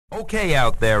Okay,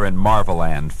 out there in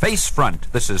Marveland, face front,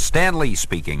 this is Stan Lee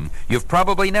speaking. You've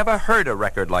probably never heard a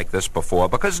record like this before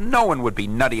because no one would be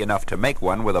nutty enough to make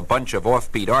one with a bunch of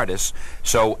offbeat artists,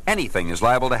 so anything is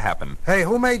liable to happen. Hey,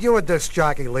 who made you a disc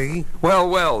jockey, Lee?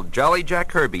 Well, Jolly Jack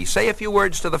Kirby, say a few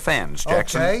words to the fans,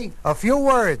 Jackson. Okay, a few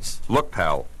words. Look,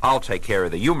 pal, I'll take care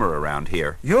of the humor around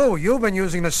here. You've been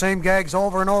using the same gags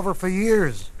over and over for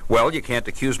years. Well, you can't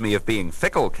accuse me of being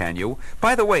fickle, can you?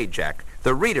 By the way, Jack,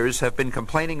 the readers have been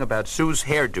complaining about Sue's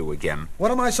hairdo again.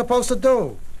 What am I supposed to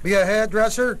do? Be a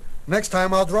hairdresser? Next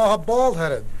time I'll draw her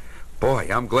bald-headed. Boy,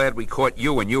 I'm glad we caught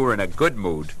you when you were in a good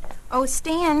mood. Oh,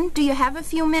 Stan, do you have a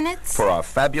few minutes? For our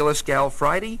fabulous Gal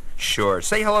Friday? Sure.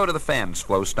 Say hello to the fans,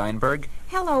 Flo Steinberg.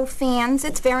 Hello, fans.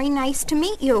 It's very nice to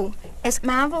meet you. As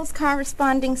Marvel's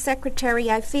corresponding secretary,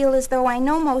 I feel as though I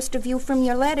know most of you from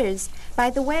your letters. By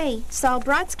the way, Saul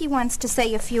Brodsky wants to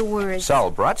say a few words.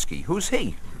 Saul Brodsky? Who's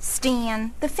he?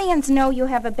 Stan, the fans know you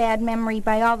have a bad memory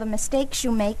by all the mistakes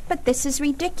you make, but this is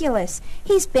ridiculous.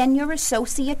 He's been your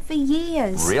associate for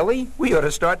years. Really? We ought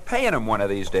to start paying him one of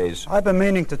these days. I've been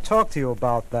meaning to talk to you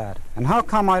about that. And how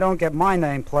come I don't get my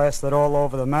name plastered all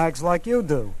over the mags like you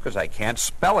do? Because I can't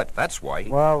spell it, that's why.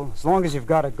 Well, as long as you've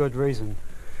got a good reason.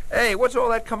 Hey, what's all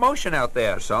that commotion out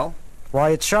there, Saul?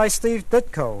 Why, it's Shy Steve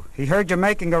Ditko. He heard you're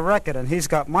making a record and he's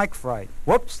got mic fright.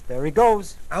 Whoops, there he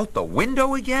goes. Out the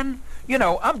window again? You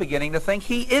know, I'm beginning to think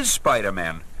he is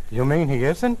Spider-Man. You mean he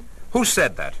isn't? Who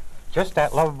said that? Just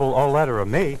that lovable old letter of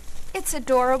me. It's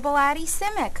adorable Artie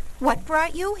Simic. What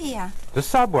brought you here? The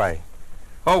subway.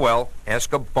 Oh, well,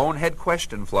 ask a bonehead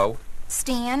question, Flo.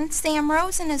 Stan, Sam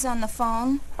Rosen is on the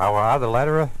phone. How are the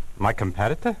letterer? My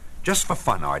competitor? Just for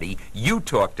fun, Artie, you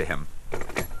talk to him.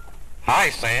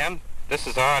 Hi, Sam. This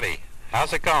is Artie.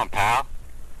 How's it going, pal?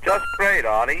 Just great,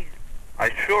 Artie. I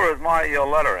sure admire your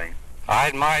lettering. I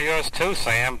admire yours too,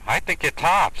 Sam. I think you're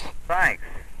tops. Thanks.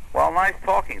 Well, nice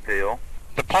talking to you.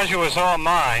 The pleasure was all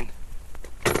mine.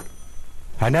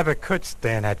 I never could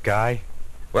stand that guy.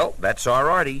 Well, that's our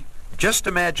Artie. Just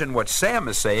imagine what Sam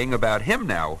is saying about him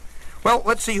now. Well,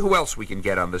 let's see who else we can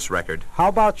get on this record. How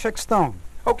about Chick Stone?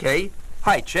 Okay.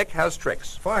 Hi, Chick. How's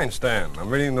Tricks? Fine, Stan. I'm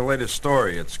reading the latest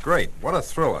story. It's great. What a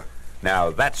thriller.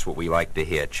 Now, that's what we like to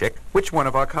hear, Chick. Which one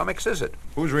of our comics is it?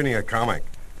 Who's reading a comic?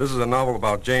 This is a novel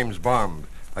about James Bond.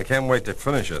 I can't wait to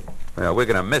finish it. Well, we're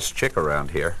going to miss Chick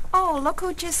around here. Oh, look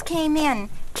who just came in.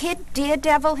 Kid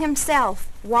Daredevil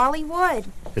himself, Wally Wood.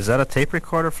 Is that a tape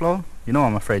recorder, Flo? You know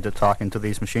I'm afraid to talk into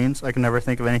these machines. I can never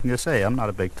think of anything to say. I'm not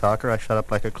a big talker. I shut up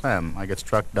like a clam. I get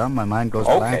struck dumb. My mind goes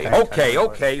blank.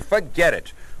 Okay. Forget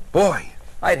it. Boy,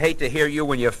 I'd hate to hear you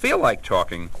when you feel like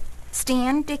talking.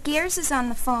 Stan, Dick Ears is on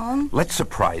the phone. Let's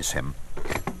surprise him.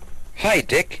 Hi,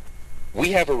 Dick.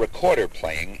 We have a recorder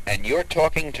playing, and you're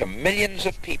talking to millions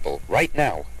of people right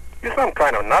now. You some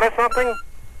kind of nut or something?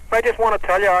 I just want to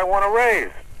tell you I want a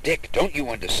raise. Dick, don't you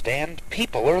understand?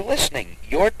 People are listening.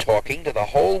 You're talking to the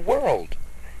whole world.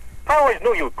 I always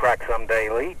knew you'd crack someday,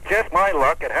 Lee. Just my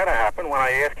luck, it had to happen when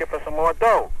I asked you for some more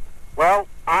dough. Well,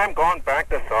 I'm going back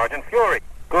to Sergeant Fury.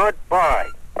 Goodbye.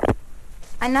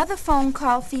 Another phone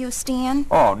call for you, Stan.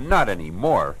 Oh, not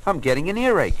anymore. I'm getting an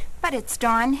earache. But it's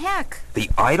Don Heck.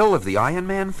 The idol of the Iron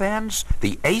Man fans?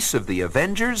 The ace of the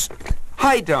Avengers?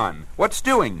 Hi, Don. What's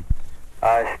doing?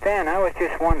 Stan, I was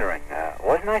just wondering,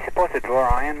 wasn't I supposed to draw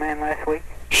Iron Man last week?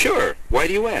 Sure. Why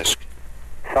do you ask?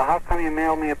 So how come you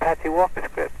mailed me a Patsy Walker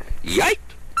script? Yike!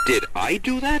 Did I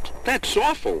do that? That's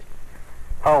awful.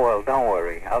 Oh, well, don't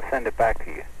worry. I'll send it back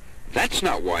to you. That's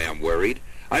not why I'm worried.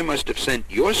 I must have sent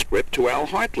your script to Al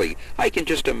Hartley. I can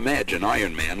just imagine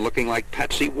Iron Man looking like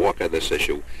Patsy Walker this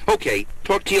issue. Okay,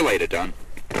 talk to you later, Don.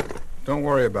 Don't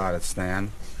worry about it,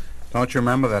 Stan. Don't you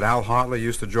remember that Al Hartley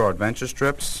used to draw adventure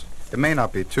strips? It may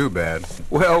not be too bad.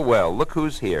 Well, look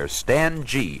who's here. Stan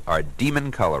G., our demon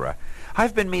colorer.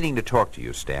 I've been meaning to talk to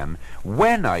you, Stan.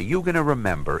 When are you going to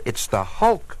remember it's the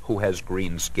Hulk who has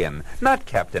green skin, not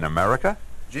Captain America?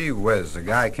 Gee whiz, the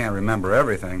guy can't remember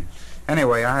everything.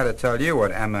 Anyway, I had to tell you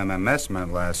what MMMS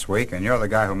meant last week, and you're the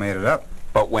guy who made it up.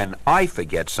 But when I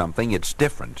forget something, it's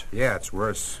different. Yeah, it's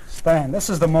worse. Stan, this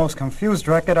is the most confused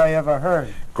record I ever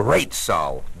heard. Great,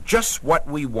 Sol. Just what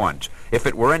we want. If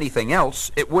it were anything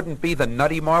else, it wouldn't be the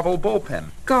nutty Marvel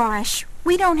Bullpen. Gosh,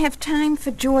 we don't have time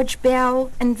for George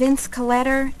Bell and Vince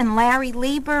Colletter and Larry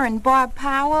Lieber and Bob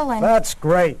Powell and... That's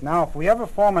great. Now, if we ever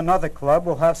form another club,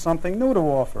 we'll have something new to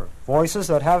offer. Voices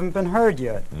that haven't been heard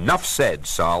yet. Enough said,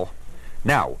 Sol.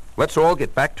 Now, let's all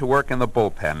get back to work in the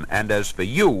bullpen, and as for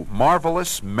you,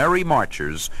 marvelous, merry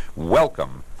marchers,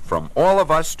 welcome from all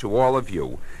of us to all of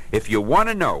you. If you want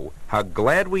to know how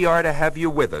glad we are to have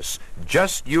you with us,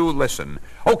 just you listen.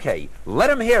 Okay, let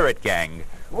 'em hear it, gang.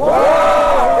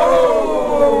 Whoa!